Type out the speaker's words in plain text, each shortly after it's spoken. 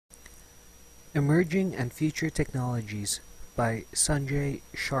Emerging and Future Technologies by Sanjay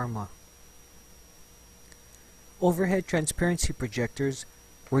Sharma. Overhead transparency projectors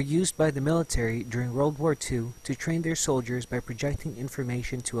were used by the military during World War II to train their soldiers by projecting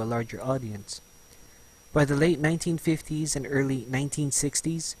information to a larger audience. By the late 1950s and early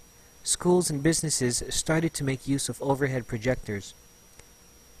 1960s, schools and businesses started to make use of overhead projectors.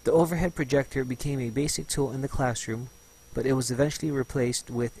 The overhead projector became a basic tool in the classroom, but it was eventually replaced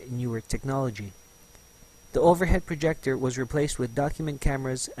with newer technology. The overhead projector was replaced with document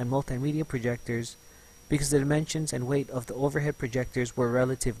cameras and multimedia projectors because the dimensions and weight of the overhead projectors were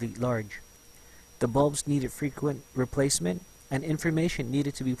relatively large. The bulbs needed frequent replacement, and information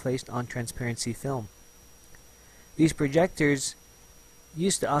needed to be placed on transparency film. These projectors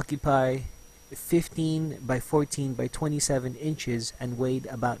used to occupy 15 by 14 by 27 inches and weighed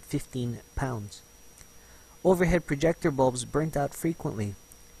about 15 pounds. Overhead projector bulbs burnt out frequently.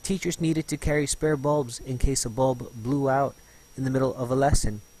 Teachers needed to carry spare bulbs in case a bulb blew out in the middle of a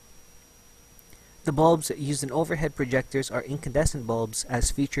lesson. The bulbs used in overhead projectors are incandescent bulbs, as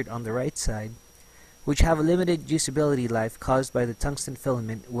featured on the right side, which have a limited usability life caused by the tungsten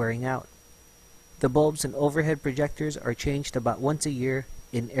filament wearing out. The bulbs in overhead projectors are changed about once a year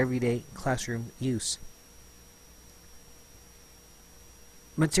in everyday classroom use.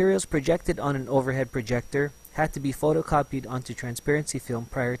 Materials projected on an overhead projector had to be photocopied onto transparency film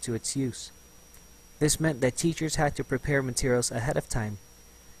prior to its use. This meant that teachers had to prepare materials ahead of time.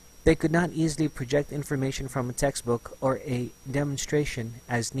 They could not easily project information from a textbook or a demonstration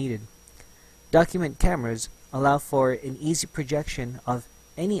as needed. Document cameras allow for an easy projection of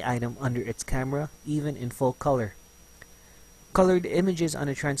any item under its camera, even in full color. Colored images on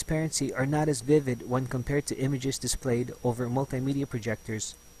a transparency are not as vivid when compared to images displayed over multimedia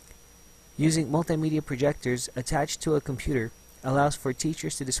projectors. Using multimedia projectors attached to a computer allows for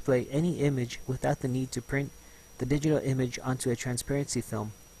teachers to display any image without the need to print the digital image onto a transparency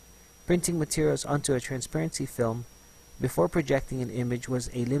film. Printing materials onto a transparency film before projecting an image was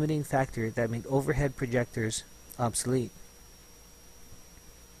a limiting factor that made overhead projectors obsolete.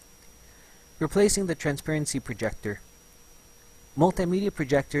 Replacing the transparency projector. Multimedia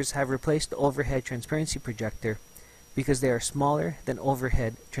projectors have replaced the overhead transparency projector because they are smaller than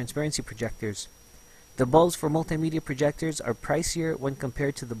overhead transparency projectors. The bulbs for multimedia projectors are pricier when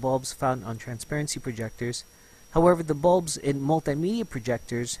compared to the bulbs found on transparency projectors. However, the bulbs in multimedia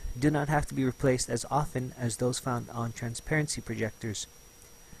projectors do not have to be replaced as often as those found on transparency projectors.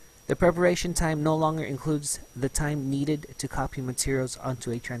 The preparation time no longer includes the time needed to copy materials onto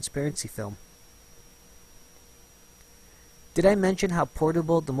a transparency film. Did I mention how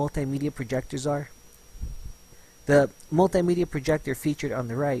portable the multimedia projectors are? The multimedia projector featured on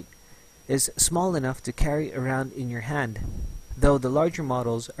the right is small enough to carry around in your hand, though the larger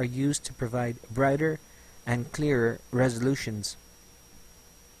models are used to provide brighter and clearer resolutions.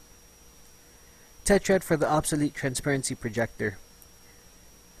 Tetrad for the obsolete transparency projector.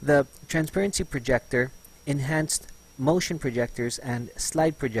 The transparency projector enhanced motion projectors and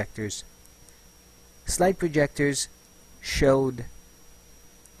slide projectors. Slide projectors showed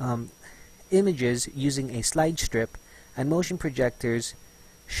images using a slide strip, and motion projectors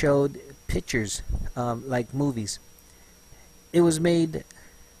showed pictures like movies. It was made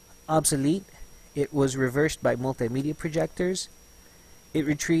obsolete. It was reversed by multimedia projectors. It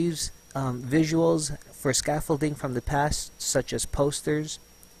retrieves visuals for scaffolding from the past, such as posters,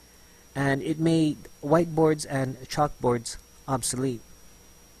 and it made whiteboards and chalkboards obsolete.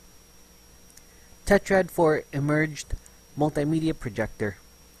 Tetrad for emerged multimedia projector.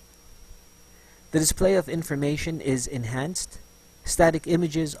 The display of information is enhanced. Static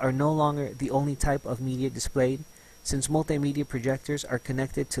images are no longer the only type of media displayed, since multimedia projectors are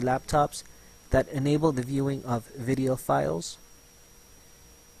connected to laptops that enable the viewing of video files.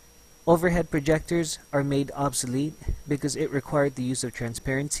 Overhead projectors are made obsolete because it required the use of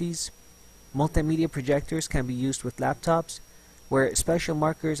transparencies. Multimedia projectors can be used with laptops, where special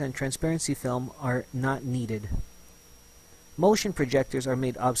markers and transparency film are not needed. Motion projectors are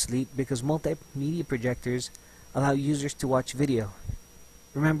made obsolete because multimedia projectors allow users to watch video.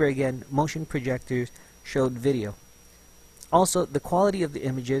 Remember again, motion projectors showed video. Also, the quality of the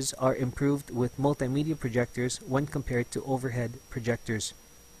images are improved with multimedia projectors when compared to overhead projectors.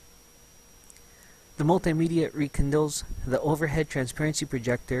 The multimedia rekindles the overhead transparency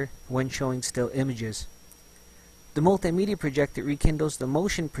projector when showing still images. The multimedia projector rekindles the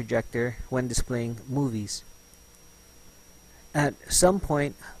motion projector when displaying movies. At some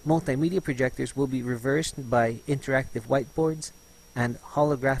point, multimedia projectors will be reversed by interactive whiteboards and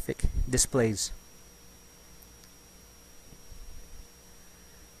holographic displays.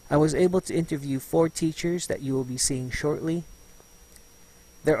 I was able to interview 4 teachers that you will be seeing shortly.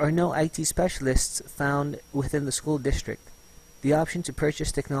 There are no IT specialists found within the school district. The option to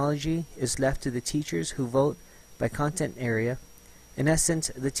purchase technology is left to the teachers who vote by content area. In essence,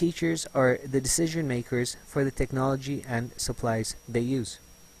 the teachers are the decision makers for the technology and supplies they use.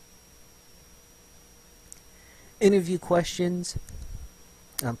 Interview questions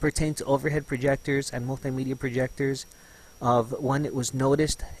pertain to overhead projectors and multimedia projectors, of when it was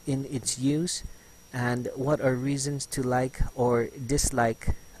noticed in its use, and what are reasons to like or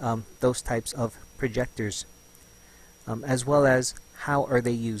dislike those types of projectors, as well as how are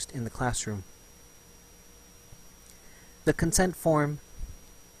they used in the classroom. The consent form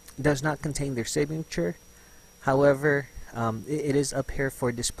does not contain their signature. However, it is up here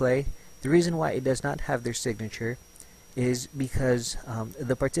for display. The reason why it does not have their signature is because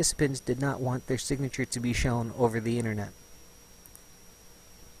the participants did not want their signature to be shown over the internet.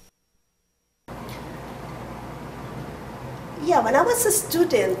 Yeah, when I was a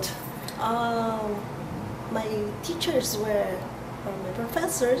student, my teachers were, or my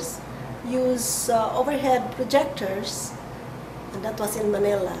professors, use overhead projectors, and that was in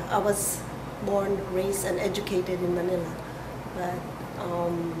Manila. I was born, raised, and educated in Manila. But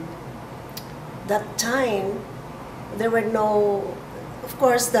that time, there were no, of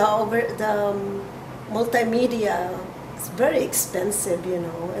course, the multimedia is very expensive, you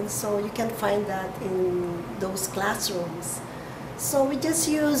know, and so you can find that in those classrooms. So we just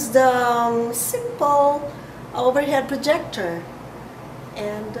used the simple overhead projector,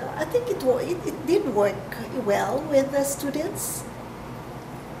 and I think it did work well with the students.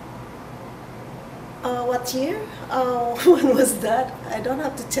 What year? When was that? I don't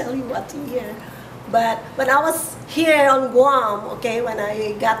have to tell you what year. But when I was here on Guam, okay, when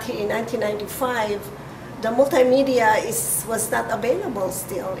I got here in 1995, the multimedia was not available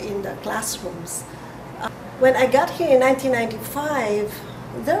still in the classrooms. When I got here in 1995,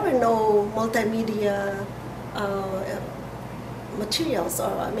 there were no multimedia materials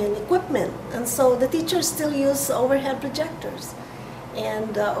or equipment, and so the teachers still use overhead projectors.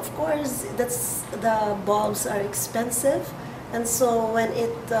 And of course, the bulbs are expensive, and so when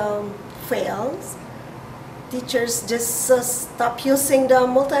it fails, teachers just stop using the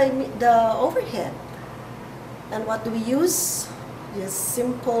overhead. And what do we use? Just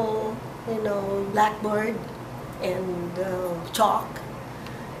simple, blackboard and chalk.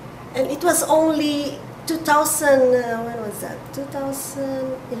 And it was only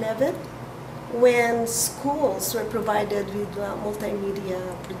 2011 when schools were provided with multimedia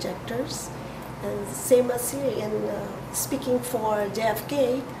projectors. And same as here in speaking for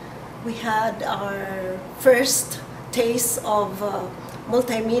JFK, we had our first taste of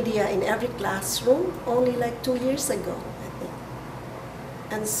multimedia in every classroom only like 2 years ago, I think.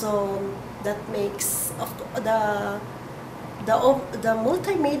 And so that makes the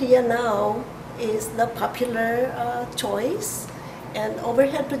multimedia now is the popular choice, and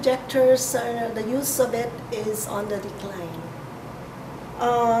overhead projectors, the use of it is on the decline.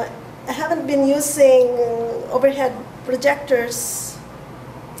 I haven't been using overhead projectors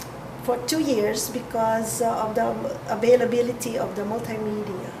for 2 years because of the availability of the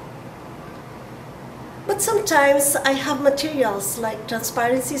multimedia. But sometimes I have materials like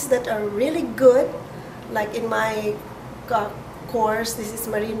transparencies that are really good, like in my course, this is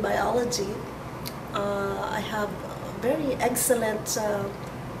marine biology. I have very excellent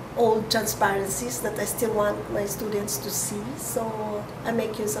old transparencies that I still want my students to see, so I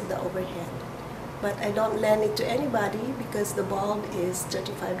make use of the overhead. But I don't lend it to anybody because the bulb is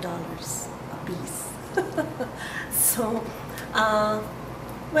 $35 a piece. So,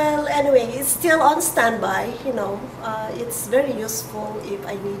 well, anyway, it's still on standby, it's very useful if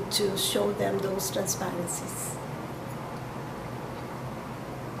I need to show them those transparencies.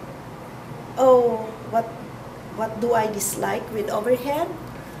 Oh, what do I dislike with overhead?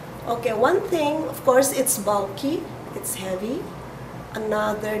 Okay, one thing, of course, it's bulky, it's heavy.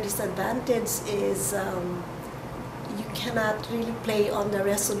 Another disadvantage is you cannot really play on the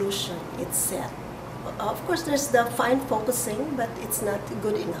resolution it's set. Of course, there's the fine focusing, but it's not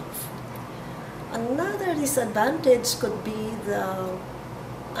good enough. Another disadvantage could be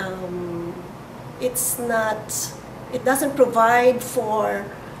it doesn't provide for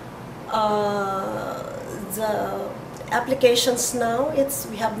the applications now.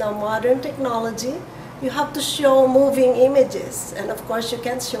 We have now modern technology. You have to show moving images, and of course you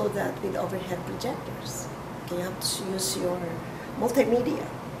can't show that with overhead projectors. Okay, you have to use your multimedia.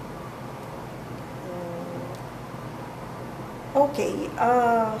 Okay,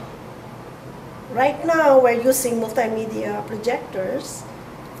 right now we're using multimedia projectors,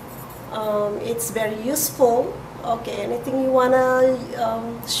 It's very useful. Okay, anything you wanna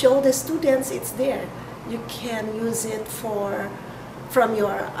show the students, it's there. You can use it from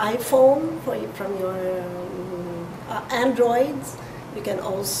your iPhone, from your Androids. You can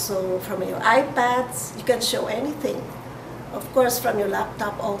also from your iPads. You can show anything. Of course, from your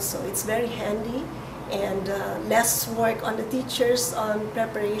laptop also. It's very handy and less work on the teachers on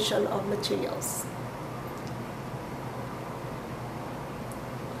preparation of materials.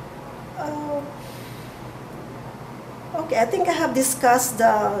 Okay, I think I have discussed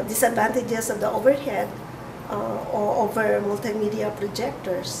the disadvantages of the overhead or over multimedia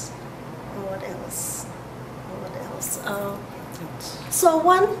projectors. What else? What else?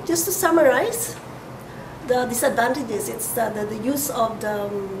 Just to summarize, the disadvantages, it's the use of the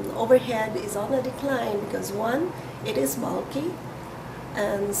overhead is on a decline because one, it is bulky,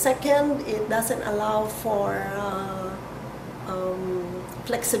 and second, it doesn't allow for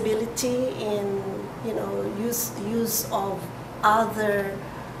flexibility in use of other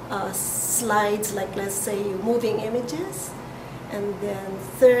slides, like let's say moving images, and then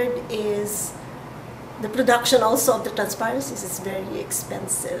third is the production also of the transparencies is very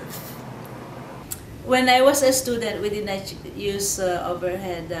expensive. When I was a student, we did not use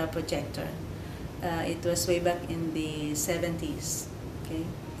overhead projector. It was way back in the 70s. Okay,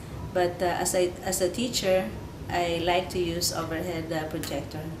 but as a teacher, I like to use overhead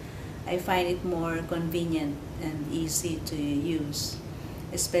projector. I find it more convenient and easy to use,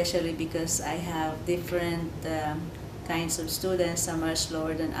 especially because I have different kinds of students. Some are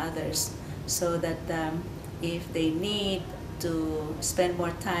slower than others, so that if they need to spend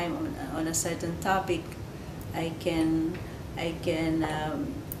more time on a certain topic, I can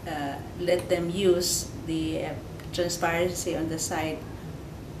let them use the transparency on the side.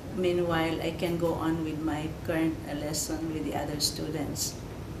 Meanwhile, I can go on with my current lesson with the other students.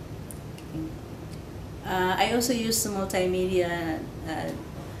 I also use multimedia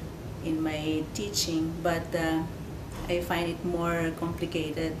in my teaching, but I find it more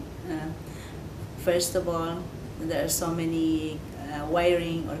complicated. First of all, there are so many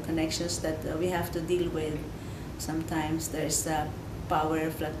wiring or connections that we have to deal with. Sometimes there's power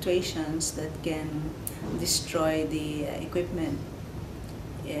fluctuations that can destroy the equipment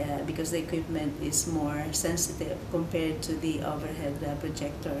because the equipment is more sensitive compared to the overhead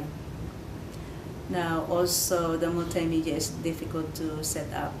projector. Now also the multimedia is difficult to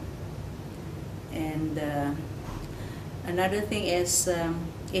set up, and another thing is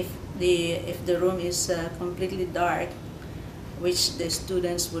if the room is completely dark, which the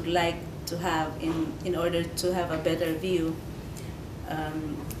students would like to have in order to have a better view,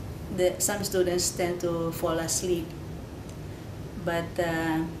 some students tend to fall asleep. But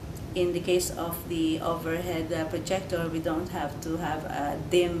in the case of the overhead projector, we don't have to have a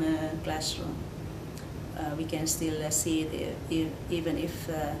dim classroom. We can still see it even if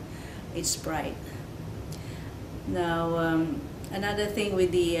it's bright. Now, another thing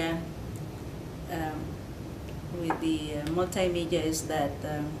with the multimedia is that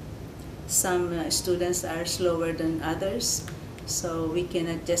some students are slower than others, so we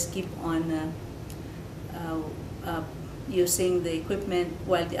cannot just keep on using the equipment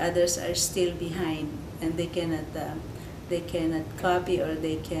while the others are still behind, and they cannot copy or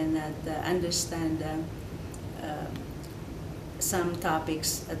they cannot understand some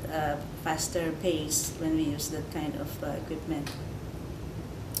topics at a faster pace when we use that kind of equipment.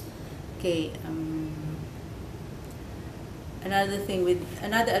 Okay.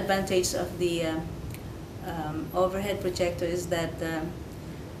 Another advantage of the overhead projector is that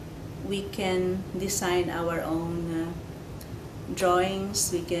we can design our own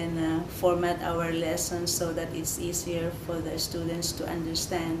drawings. We can format our lessons so that it's easier for the students to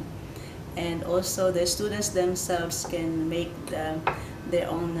understand, and also the students themselves can make their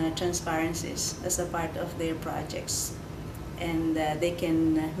own transparencies as a part of their projects, and they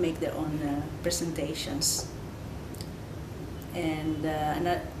can make their own presentations. And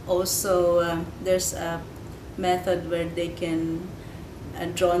also there's a method where they can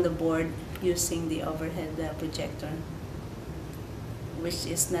draw on the board using the overhead projector, which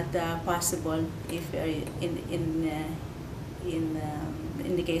is not possible if in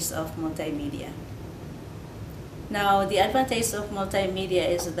the case of multimedia. Now, the advantage of multimedia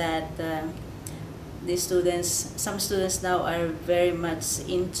is that some students now are very much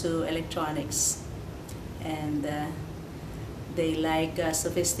into electronics, and they like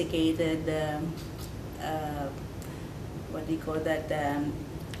sophisticated what do you call that,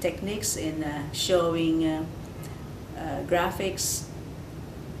 techniques in showing graphics.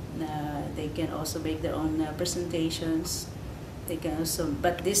 They can also make their own presentations. they can also,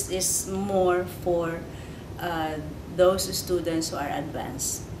 but this is more for those students who are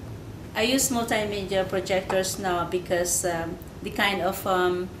advanced. I use multimedia projectors now because the kind of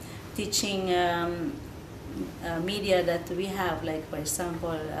teaching media that we have, like for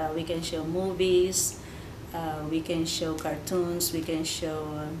example, we can show movies, we can show cartoons, we can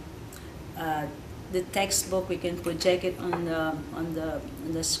show the textbook, we can project it on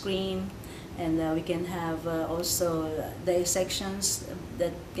the screen, and we can have also dissections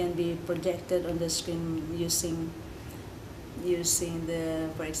that can be projected on the screen using the,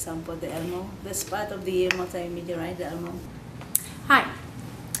 for example, the Elmo. That's part of the multimedia, right? The Elmo. Hi.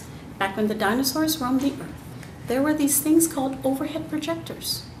 Back when the dinosaurs roamed the earth, there were these things called overhead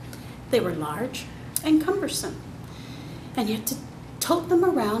projectors. They were large and cumbersome, and you had to tote them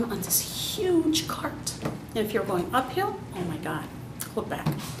around on this huge cart. And if you're going uphill, oh my God, hold back.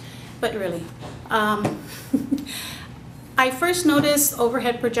 But really, I first noticed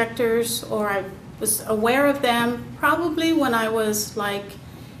overhead projectors, or I was aware of them probably when I was like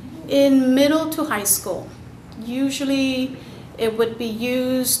in middle to high school. Usually it would be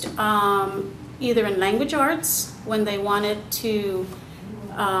used either in language arts when they wanted to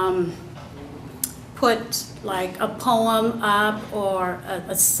put like a poem up or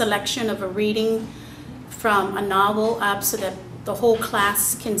a selection of a reading from a novel up so that the whole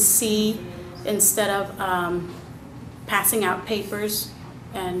class can see, instead of passing out papers,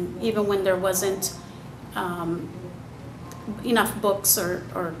 and even when there wasn't enough books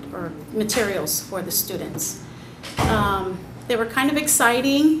or materials for the students. They were kind of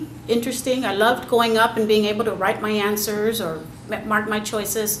exciting, interesting. I loved going up and being able to write my answers or mark my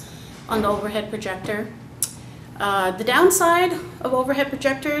choices on the overhead projector. The downside of overhead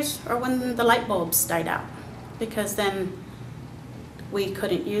projectors are when the light bulbs died out, because then we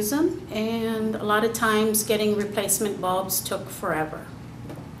couldn't use them, and a lot of times getting replacement bulbs took forever.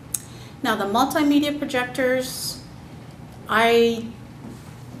 Now the multimedia projectors, I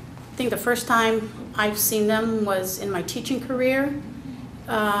think the first time I've seen them was in my teaching career,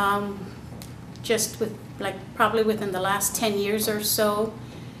 just with probably within the last 10 years or so,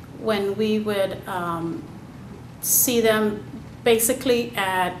 when we would see them basically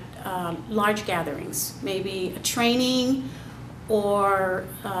at large gatherings, maybe a training, or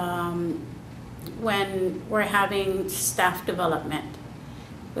when we're having staff development.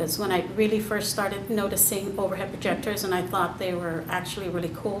 Was when I really first started noticing overhead projectors, and I thought they were actually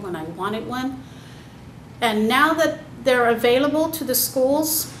really cool and I wanted one. And now that they're available to the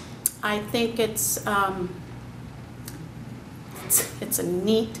schools, I think it's a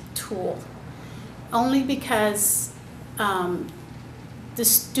neat tool, only because the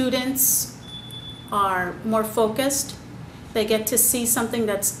students are more focused. They get to see something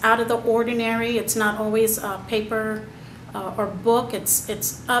that's out of the ordinary. It's not always paper or book.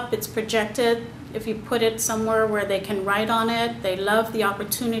 It's up, it's projected. If you put it somewhere where they can write on it, they love the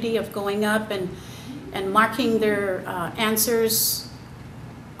opportunity of going up and marking their answers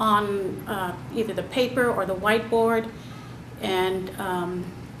on either the paper or the whiteboard. And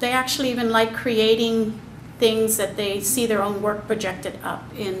they actually even like creating things that they see their own work projected up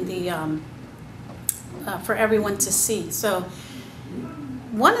in the for everyone to see. So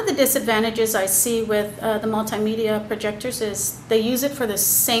one of the disadvantages I see with the multimedia projectors is they use it for the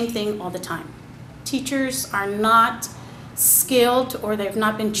same thing all the time. Teachers are not skilled, or they've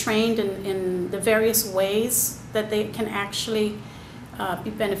not been trained in the various ways that they can actually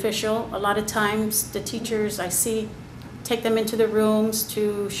be beneficial. A lot of times the teachers I see take them into the rooms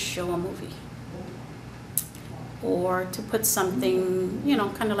to show a movie, or to put something, you know,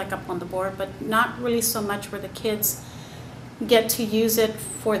 kind of like up on the board, but not really so much where the kids get to use it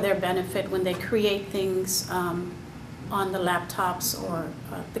for their benefit when they create things on the laptops or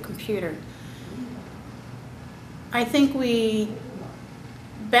the computer. I think we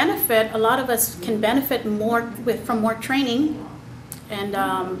benefit, a lot of us can benefit more from more training, and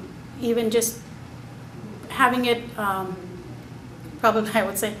even just having it, probably I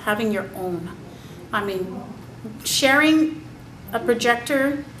would say having your own. I mean, sharing a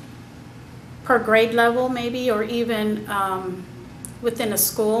projector per grade level maybe, or even within a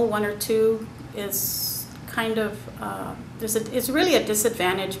school, one or two, is kind of, it's really a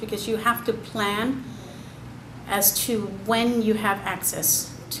disadvantage, because you have to plan as to when you have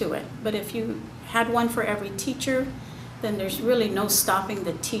access to it. But if you had one for every teacher, then there's really no stopping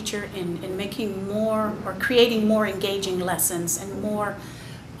the teacher in making more or creating more engaging lessons and more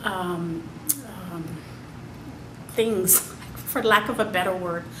things, for lack of a better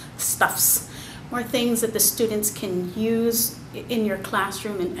word, stuffs, more things that the students can use in your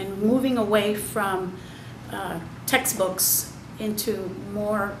classroom, and moving away from textbooks into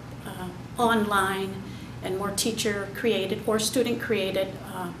more online and more teacher-created or student-created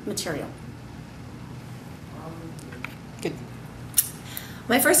material. Good.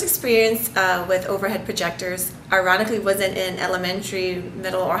 My first experience with overhead projectors, ironically, wasn't in elementary,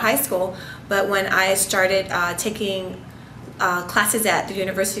 middle, or high school, but when I started taking classes at the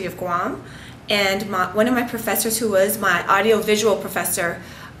University of Guam, and one of my professors, who was my audio-visual professor,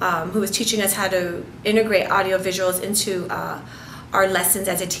 who was teaching us how to integrate audio-visuals into our lessons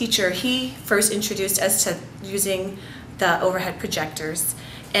as a teacher, he first introduced us to using the overhead projectors.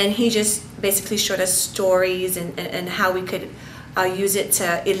 And he just basically showed us stories and how we could use it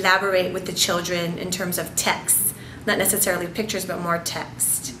to elaborate with the children in terms of text. Not necessarily pictures, but more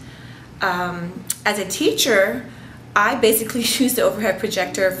text. As a teacher, I basically used the overhead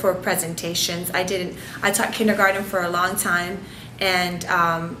projector for presentations. I taught kindergarten for a long time, and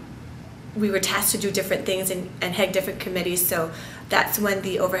we were tasked to do different things and head different committees, so that's when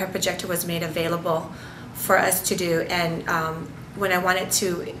the overhead projector was made available for us to do. And when I wanted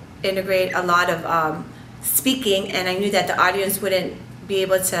to integrate a lot of speaking, and I knew that the audience wouldn't be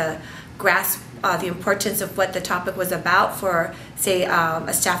able to grasp the importance of what the topic was about for, say,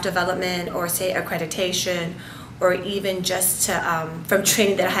 a staff development, or say accreditation, or even just to, from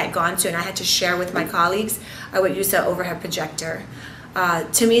training that I had gone to and I had to share with my colleagues, I would use the overhead projector.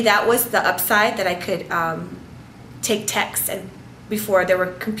 To me, that was the upside, that I could take text, and before there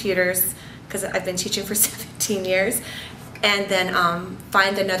were computers, because I've been teaching for 17 years, and then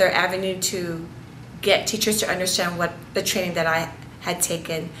find another avenue to get teachers to understand what the training that I had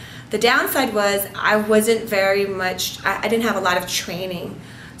taken. The downside was I wasn't very much, I didn't have a lot of training,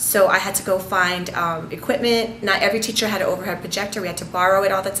 so I had to go find equipment. Not every teacher had an overhead projector. We had to borrow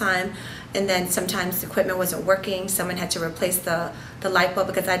it all the time, and then sometimes the equipment wasn't working. Someone had to replace the light bulb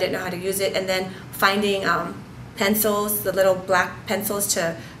because I didn't know how to use it, and then finding pencils, the little black pencils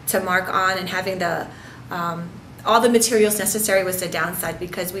to mark on, and having the all the materials necessary was the downside,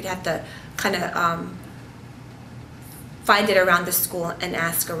 because we'd have to kind of find it around the school and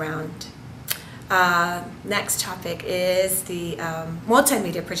ask around. Next topic is the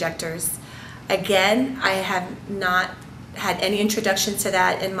multimedia projectors. Again, I have not had any introduction to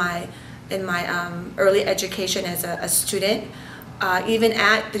that in my early education as a student. Even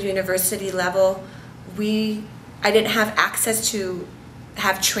at the university level, I didn't have access to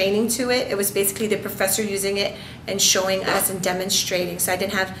have training to it. It was basically the professor using it and showing us and demonstrating. So I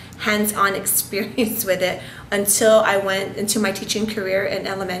didn't have hands-on experience with it until I went into my teaching career in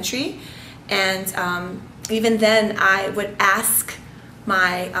elementary. And even then, I would ask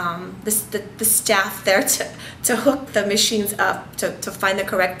my the staff there to hook the machines up, to find the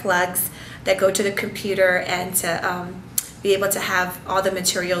correct plugs that go to the computer, and to be able to have all the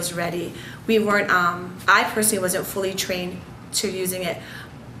materials ready. We weren't, I personally wasn't fully trained to using it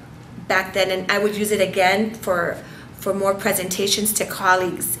back then, and I would use it again for more presentations to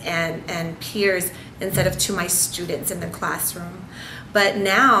colleagues and peers instead of to my students in the classroom. But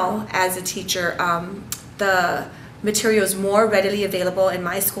now, as a teacher, the material is more readily available in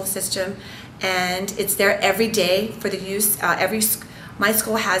my school system, and it's there every day for the use. My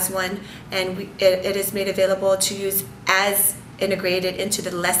school has one, and it is made available to use as integrated into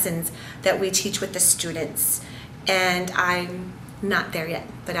the lessons that we teach with the students. And I'm not there yet,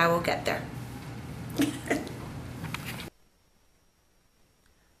 but I will get there.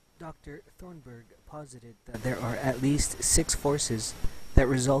 Dr. Thornburg posited that there are at least 6 forces that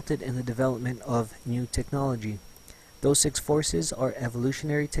resulted in the development of new technology. Those 6 forces are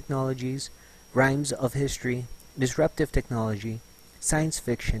evolutionary technologies, rhymes of history, disruptive technology, science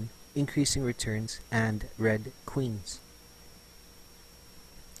fiction, increasing returns, and red queens.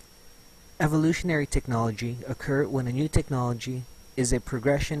 Evolutionary technology occur when a new technology is a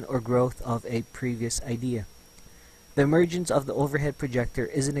progression or growth of a previous idea. The emergence of the overhead projector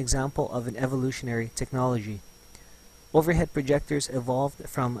is an example of an evolutionary technology. Overhead projectors evolved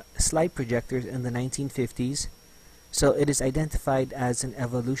from slide projectors in the 1950s, so it is identified as an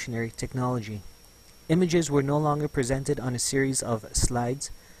evolutionary technology. Images were no longer presented on a series of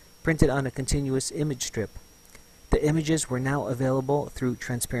slides printed on a continuous image strip. The images were now available through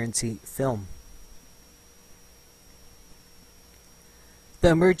transparency film. The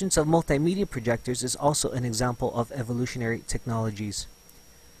emergence of multimedia projectors is also an example of evolutionary technologies.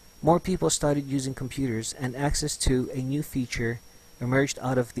 More people started using computers, and access to a new feature emerged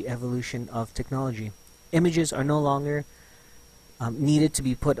out of the evolution of technology. Images are no longer needed to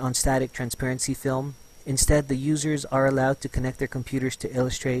be put on static transparency film. Instead, the users are allowed to connect their computers to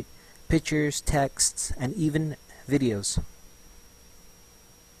illustrate pictures, texts, and even videos.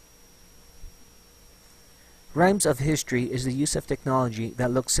 Rhymes of history is the use of technology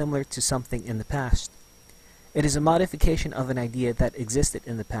that looks similar to something in the past. It is a modification of an idea that existed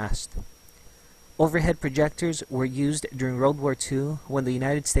in the past. Overhead projectors were used during World War II when the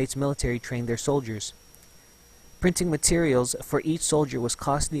United States military trained their soldiers. Printing materials for each soldier was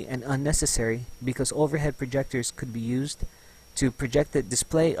costly and unnecessary because overhead projectors could be used to project the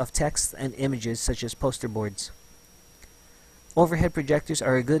display of text and images such as poster boards. Overhead projectors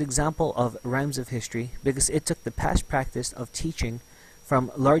are a good example of rhymes of history because it took the past practice of teaching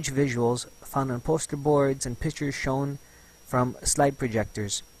from large visuals found on poster boards and pictures shown from slide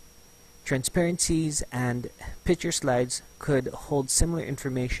projectors. Transparencies and picture slides could hold similar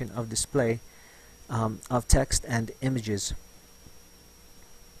information of display of text and images.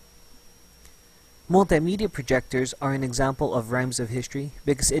 Multimedia projectors are an example of rhymes of history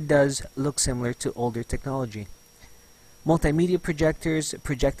because it does look similar to older technology. Multimedia projectors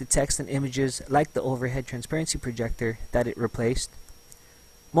projected text and images like the overhead transparency projector that it replaced.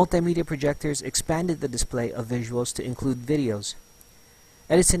 Multimedia projectors expanded the display of visuals to include videos.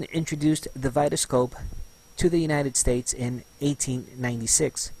 Edison introduced the Vitascope to the United States in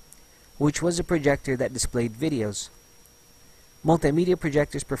 1896, which was a projector that displayed videos. Multimedia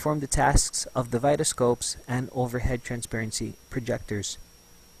projectors performed the tasks of the Vitascopes and overhead transparency projectors.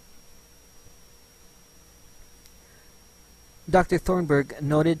 Dr. Thornburg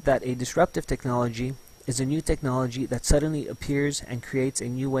noted that a disruptive technology is a new technology that suddenly appears and creates a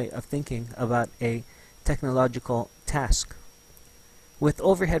new way of thinking about a technological task. With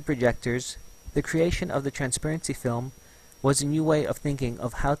overhead projectors, the creation of the transparency film was a new way of thinking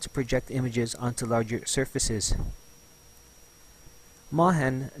of how to project images onto larger surfaces.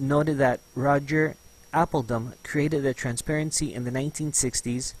 Mahan noted that Roger Appledum created the transparency in the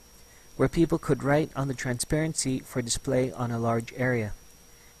 1960s, where people could write on the transparency for display on a large area.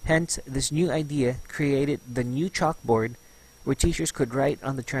 Hence, this new idea created the new chalkboard, where teachers could write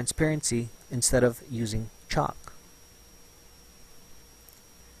on the transparency instead of using chalk.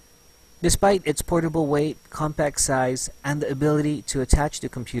 Despite its portable weight, compact size, and the ability to attach to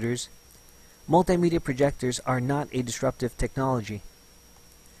computers, multimedia projectors are not a disruptive technology.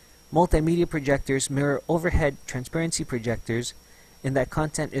 Multimedia projectors mirror overhead transparency projectors in that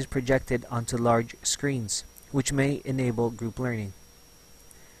content is projected onto large screens, which may enable group learning.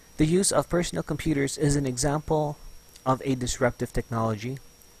 The use of personal computers is an example of a disruptive technology.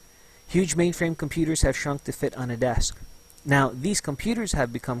 Huge mainframe computers have shrunk to fit on a desk. Now, these computers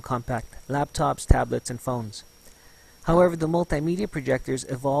have become compact laptops, tablets, and phones. However, the multimedia projectors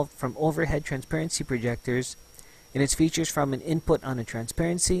evolved from overhead transparency projectors in its features from an input on a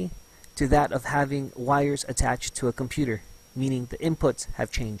transparency to that of having wires attached to a computer, meaning the inputs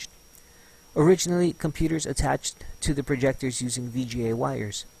have changed. Originally, computers attached to the projectors using VGA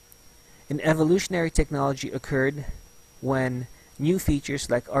wires. An evolutionary technology occurred when new features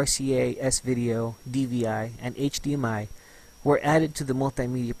like RCA, S-Video, DVI, and HDMI were added to the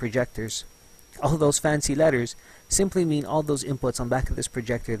multimedia projectors. All those fancy letters simply mean all those inputs on the back of this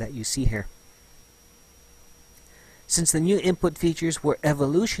projector that you see here. Since the new input features were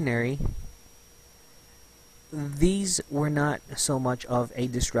evolutionary, these were not so much of a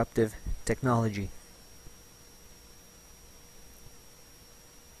disruptive technology.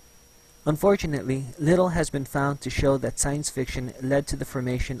 Unfortunately, little has been found to show that science fiction led to the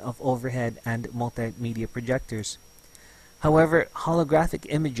formation of overhead and multimedia projectors. However, holographic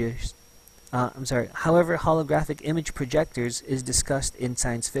image projectors is discussed in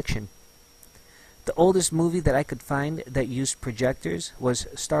science fiction. The oldest movie that I could find that used projectors was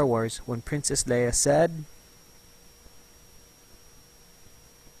Star Wars, when Princess Leia said,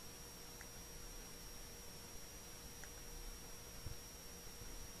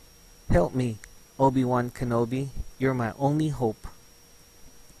 "Help me, Obi-Wan Kenobi, you're my only hope."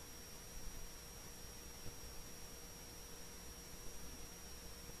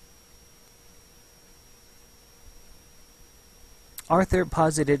 Arthur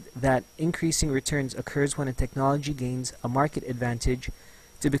posited that increasing returns occurs when a technology gains a market advantage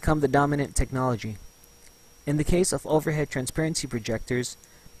to become the dominant technology. In the case of overhead transparency projectors,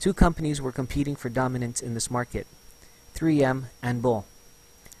 two companies were competing for dominance in this market, 3M and Bull.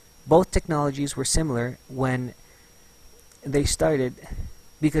 Both technologies were similar when they started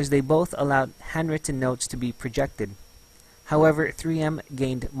because they both allowed handwritten notes to be projected. However, 3M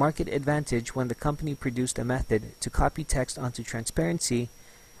gained market advantage when the company produced a method to copy text onto transparency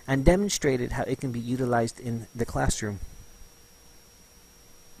and demonstrated how it can be utilized in the classroom.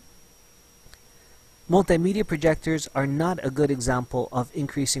 Multimedia projectors are not a good example of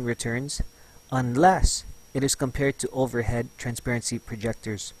increasing returns unless it is compared to overhead transparency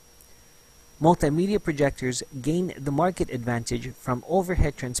projectors. multimedia projectors gained the market advantage from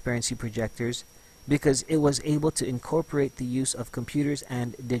overhead transparency projectors because it was able to incorporate the use of computers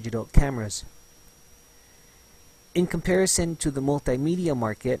and digital cameras. In comparison to the multimedia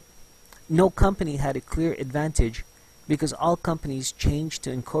market, no company had a clear advantage because all companies changed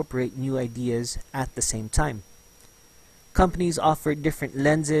to incorporate new ideas at the same time. Companies offered different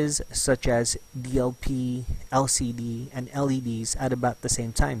lenses such as DLP, LCD, and LEDs at about the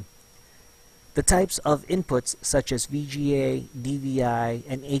same time. The types of inputs such as VGA, DVI,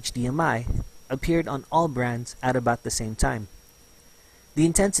 and HDMI appeared on all brands at about the same time. The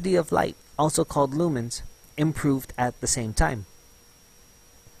intensity of light, also called lumens, improved at the same time.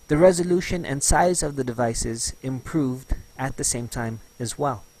 The resolution and size of the devices improved at the same time as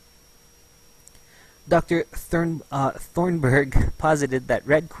well. Dr. Thornburg posited that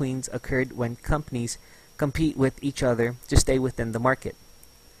red queens occurred when companies compete with each other to stay within the market.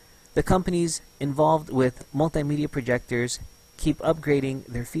 The companies involved with multimedia projectors keep upgrading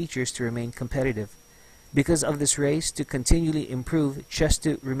their features to remain competitive. Because of this race to continually improve just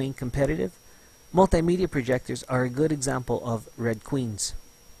to remain competitive, multimedia projectors are a good example of red queens.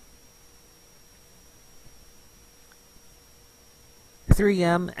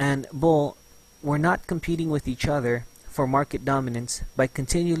 3M and Bull were not competing with each other for market dominance by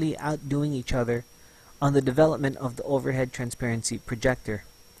continually outdoing each other on the development of the overhead transparency projector.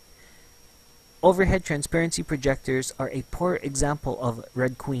 Overhead transparency projectors are a poor example of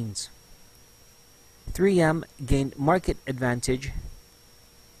red queens. 3M gained market advantage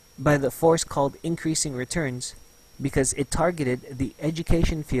by the force called increasing returns because it targeted the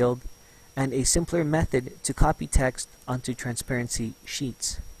education field and a simpler method to copy text onto transparency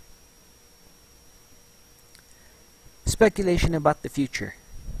sheets. Speculation about the future.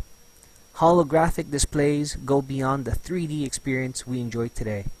 Holographic displays go beyond the 3D experience we enjoy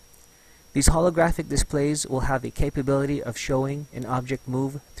today. These holographic displays will have a capability of showing an object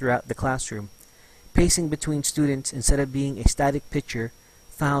move throughout the classroom, pacing between students instead of being a static picture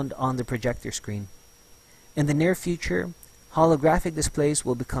found on the projector screen. In the near future, holographic displays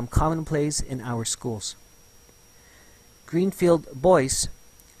will become commonplace in our schools. Greenfield Boyce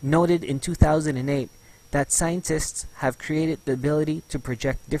noted in 2008 that scientists have created the ability to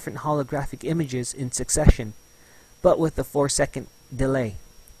project different holographic images in succession, but with a 4-second delay.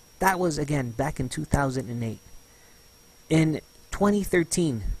 That was again back in 2008. In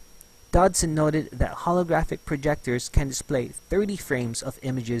 2013, Dodson noted that holographic projectors can display 30 frames of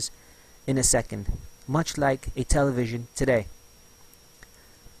images in a second, much like a television today.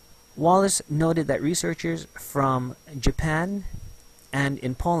 Wallace noted that researchers from Japan and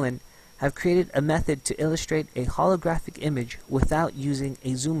in Poland have created a method to illustrate a holographic image without using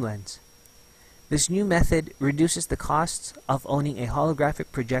a zoom lens. This new method reduces the costs of owning a holographic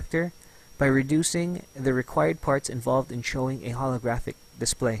projector by reducing the required parts involved in showing a holographic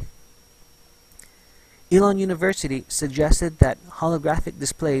display. Elon University suggested that holographic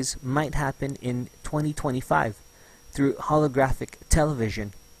displays might happen in 2025 through holographic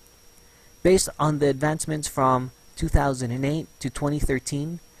television. Based on the advancements from 2008 to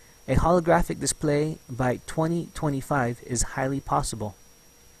 2013, a holographic display by 2025 is highly possible.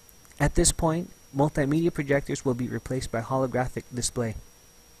 At this point, multimedia projectors will be replaced by holographic display.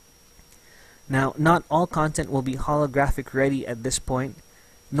 Now, not all content will be holographic ready at this point,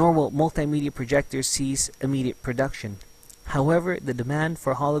 nor will multimedia projectors cease immediate production. However, the demand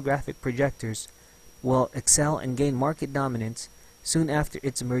for holographic projectors will excel and gain market dominance soon after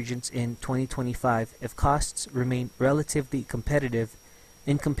its emergence in 2025 if costs remain relatively competitive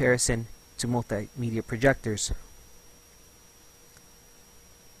in comparison to multimedia projectors.